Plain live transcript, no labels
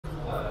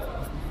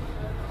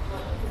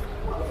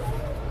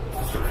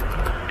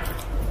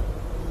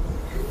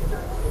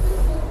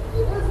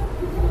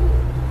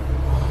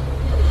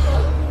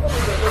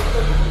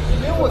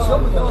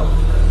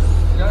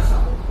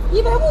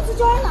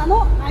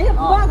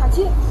上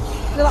去，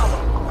知道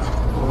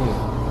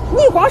不？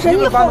你光是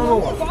你好闹，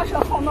你光是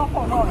好闹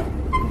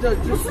的，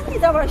不是你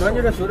在玩儿。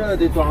你这修这个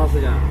得多长时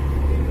间？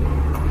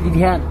一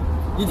天。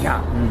一天，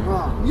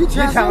一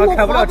天我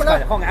开不了车，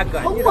好安个。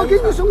我跟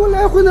你说，我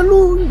来回的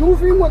路油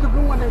费我都跟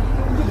我那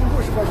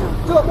150块钱，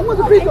知道不？我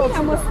就背着去，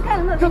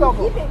知道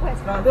不？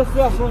那这需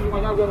要10几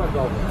块钱给他交。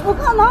不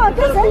可能，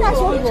这人家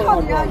修理厂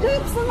的人，这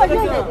是我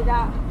认为的人。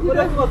我这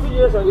我自己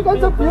的事，你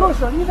这不要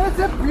说，你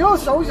这不要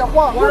说一些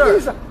话。我跟你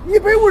说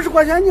，150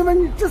块钱，你问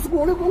你这是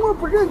公的工，我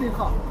不认得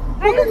他。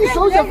我给你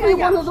收些费，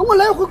我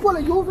来回过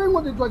来油费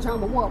我得多钱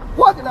吧？我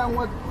花的来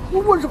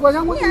我50块钱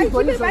我给你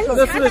多你说。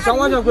这是想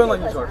完全贵吗？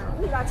你说是？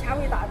你把钱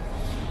为大的。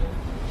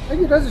哎，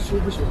你这是修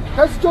不修？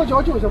还是交行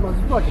吗？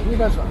是多少钱？你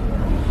再说。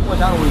我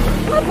钱都维持。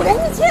我不给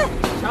你钱。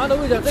钱都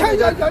维持。钱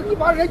你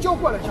把人叫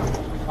过来去。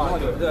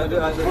对。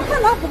不可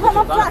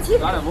能，不拿去。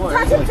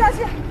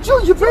就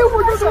150就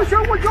这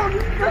钱，我叫你。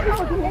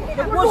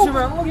我去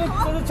呗，我给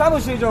这钱都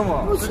洗净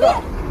嘛。不去。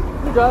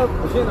你这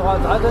不行的话，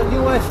咱再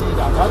另外洗一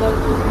下，咱再另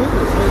外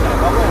洗一下，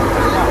咱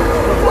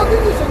我跟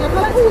你说，你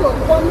看够了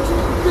的话，你去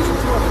必须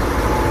去。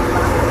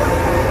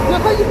你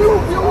看150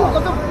不要我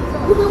这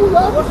150元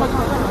我说讲，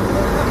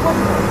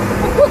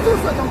我就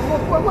说讲，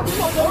我这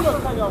老早了，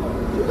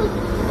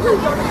这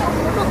家的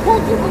这跑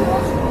几分钟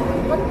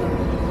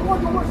我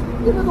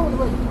100多的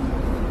问题。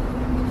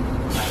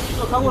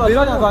我看过了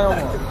，2年3月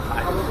吗？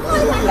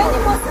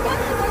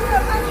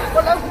我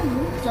来回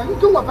你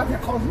跟我半天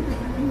考试。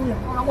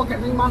让我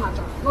跟着你妈那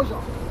站，搞笑，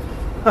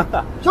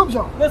笑不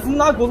笑？那是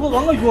拿锅子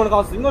让我用那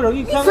个事，我这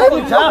一天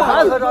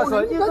还是这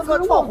事，你这个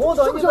闯红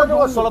灯，你跟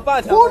我说了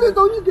半天。红绿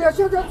灯你别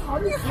现在擦，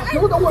你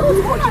丢到我这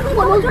里过去，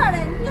我这儿嘞，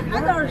你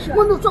还在这儿说？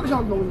我都这么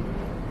想弄你。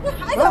你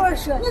还在这儿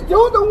说？你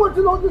丢到我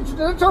知道你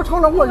这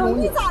成了我用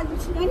你咋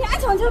年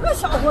轻这个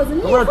小伙子，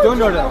你我是盯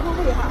着的。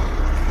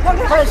我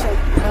给他说，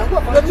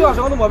那这样式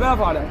我都没办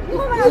法了。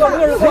我这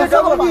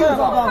个没办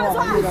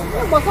法，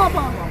没啥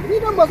办法，你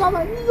这没啥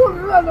办法，你就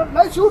是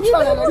来修车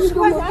来了，你就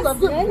50块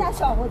钱，人家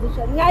小伙子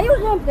说，俺有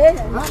人白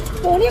人，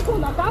公里公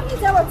道，刚你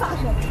在我咋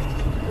说？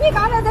你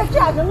刚才在这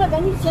样整个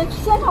跟你现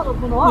场都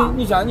不弄。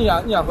你先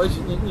回去，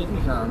你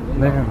先。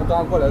没事。我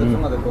刚过来，怎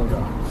么得跟这？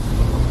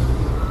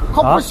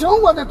他不行，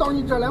我再到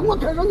你这来，我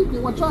开车你给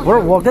我转。不是，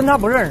我跟他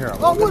不认识。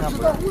啊，我知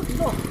道。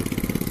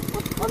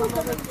我都跟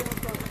他。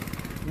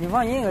你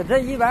放心，这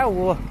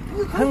150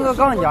喷个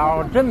钢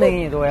脚真没给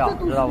你多要，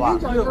知道吧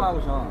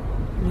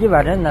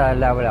？100真的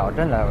来不了，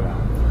真来不了。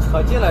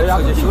车进来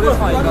出去修理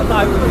厂一个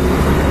大有，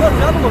我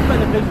这样那么快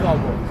就可以知道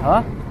不？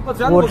啊？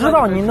我知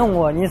道你弄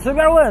过，你随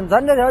便问，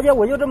咱这条街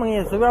我就这么给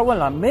你随便问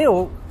了，没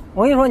有。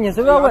我跟你说，你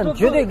随便问，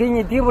绝对给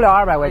你低不了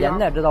200块钱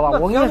的，知道吧？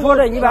我跟你说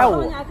这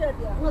150。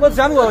我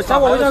先我我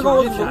先跟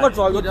我听，我知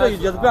道这一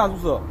节子表就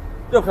是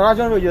这开发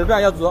型这一节子表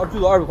也最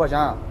多20块钱。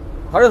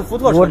他是福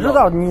特车，我知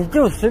道，你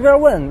就随便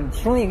问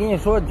兄弟，跟你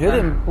说绝对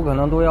不可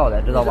能多要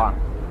的，知道吧？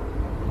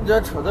你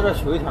这车在这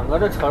修一天，我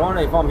这车上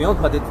这一放明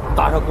可得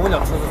搭上公交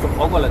车是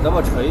跑过来，再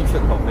把车一去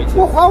可回去。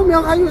我花明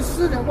还有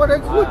10的，我这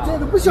真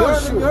的不想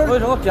修。为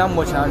什么别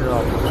没钱知道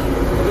不？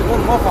我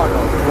没法知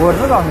道。我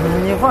知道，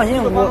你放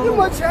心，我你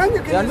没钱你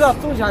给。连这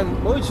挣钱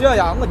没钱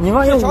呀，你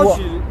放心我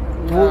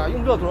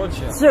用这多少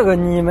钱？这个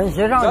你们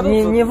协商，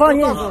你放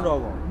心，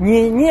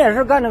你也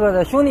是干这个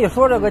的，兄弟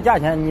说这个价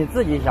钱你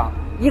自己想，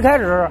一开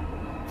始。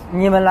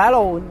你们来了，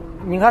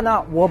你看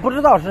他，我不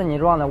知道是你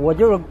撞的，我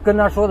就是跟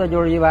他说的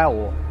就是150，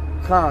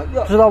看，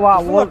知道吧？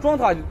我撞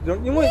他，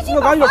因为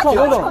我感觉闯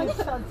红灯。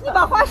你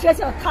把话说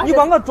清，你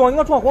把我撞，你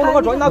闯红灯，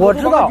我撞你拿我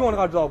知道，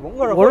知道不？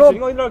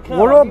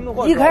我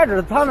说一开始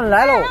他们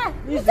来了，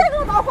你再给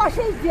我把话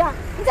说一遍，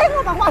你再给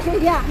我把话说一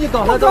遍。你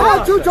刚才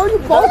就叫你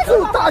保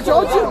守大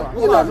交警，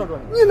你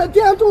那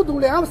电动都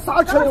连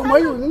刹车都没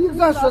有，你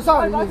咱说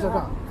啥呢？你这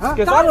个？啊，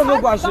跟啥事没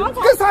关系，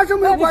跟啥事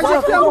没有关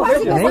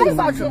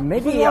系，没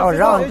必要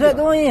让这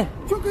东西，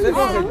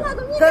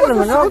该怎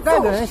么着该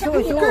给人修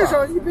修。该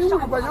上150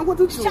块钱我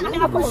都修，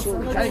不修。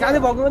你赶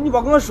紧你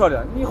别跟我说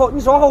的，你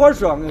稍好好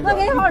说。我跟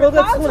你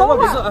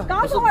说，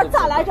刚从我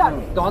咋来这儿的？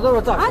刚从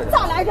这咋？俺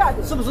咋来这儿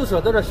的？是不是说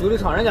在这修理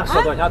厂人家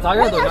10多钱，咱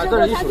人多钱，在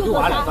这一修就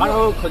完了，咱这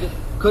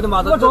可他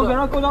妈的！我找别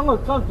人搞两个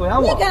赚多少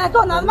钱？你给他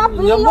多那他妈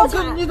不要钱？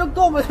你这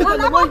搞不起来，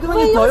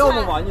你多要不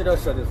嘛？你这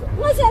说的是。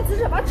我现在只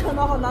是把车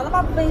弄好，那他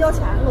妈不要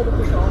钱，我都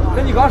不收了。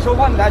那你刚说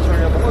话你太轻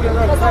人，我跟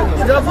这太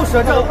你这不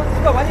说这，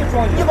我把你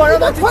装，你把人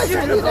家气死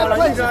了，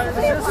你这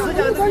时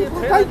间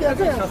太点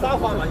这说啥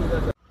话嘛？你这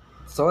是。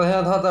昨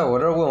天他在我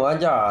这问完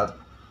价，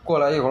过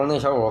来一会儿，那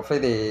小伙非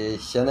得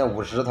嫌那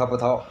50他不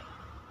掏，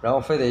然后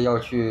非得要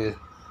去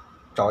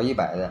找100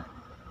的。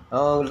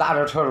然后拉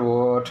着车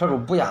主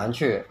不想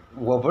去，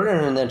我不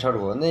认识那车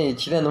主，那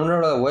骑电动车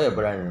的我也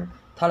不认识，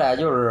他俩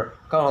就是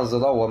刚好走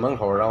到我门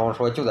口，然后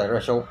说就在这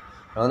修，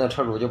然后那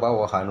车主就把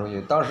我喊出去，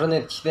当时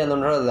那骑电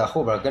动车的在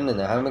后边跟着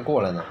呢，还没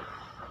过来呢，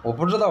我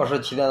不知道是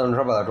骑电动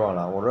车把他撞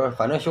了，我说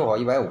反正修好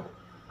150，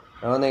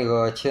然后那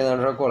个骑电动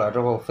车过来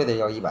之后非得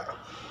要100，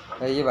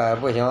那100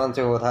不行，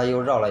最后他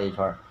又绕了一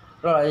圈，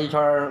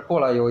过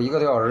了有1个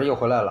多小时又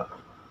回来了，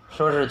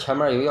说是前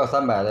面有要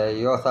300的，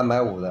有要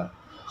350的。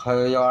还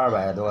有要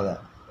200多的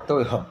都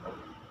有，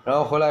然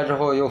后回来之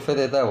后又非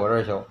得在我这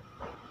儿修，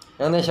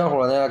然后那小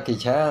伙呢给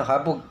钱还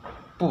不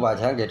把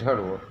钱给车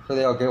主，非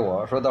得要给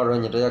我，说到时候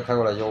你直接开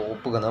过来修，我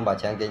不可能把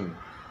钱给你，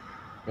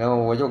然后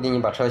我就给你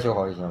把车修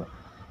好就行了。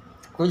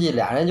估计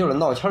俩人就是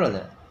闹气了呢，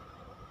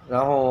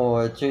然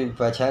后就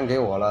把钱给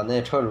我了。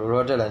那车主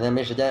说这2天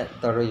没时间，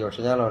到时候有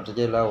时间了直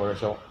接来我这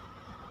修。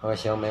我说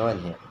行，没问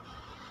题。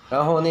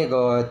然后那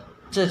个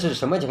这是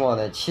什么情况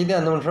呢？骑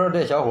电动车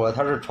这小伙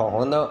他是闯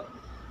红灯，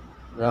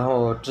然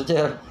后直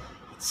接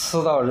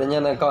呲到人家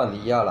那杠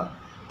底下了。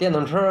电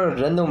动车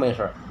人都没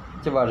事，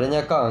就把人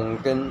家杠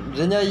跟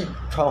人家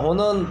闯红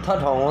灯，他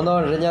闯红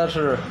灯，人家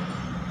是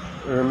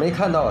没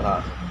看到他，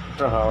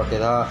正好给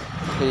他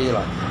推了，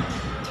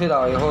推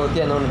倒以后，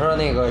电动车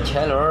那个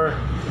前轮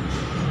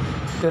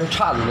跟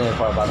叉子那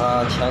块把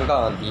他前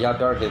杠底下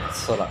边给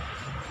呲了。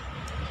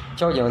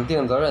交警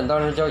定责任，当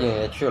时交警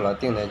也去了，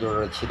定的就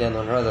是骑电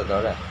动车的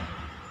责任。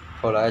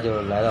后来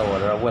就来到我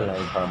这儿问了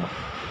一圈嘛，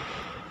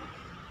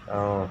然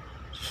后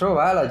说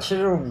白了，其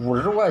实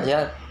50块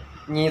钱，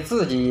你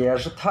自己也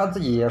是，他自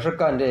己也是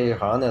干这一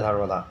行的。他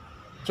说他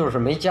就是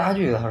没家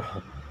具，他说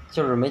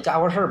就是没家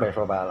伙事儿呗，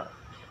说白了。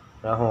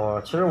然后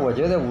其实我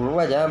觉得50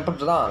块钱不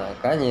值当的，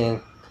赶紧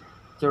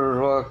就是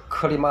说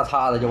颗粒摩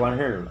擦的就完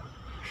事儿了，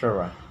是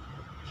吧？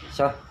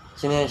行，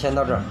今天先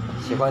到这儿，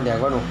喜欢点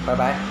关注，拜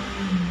拜。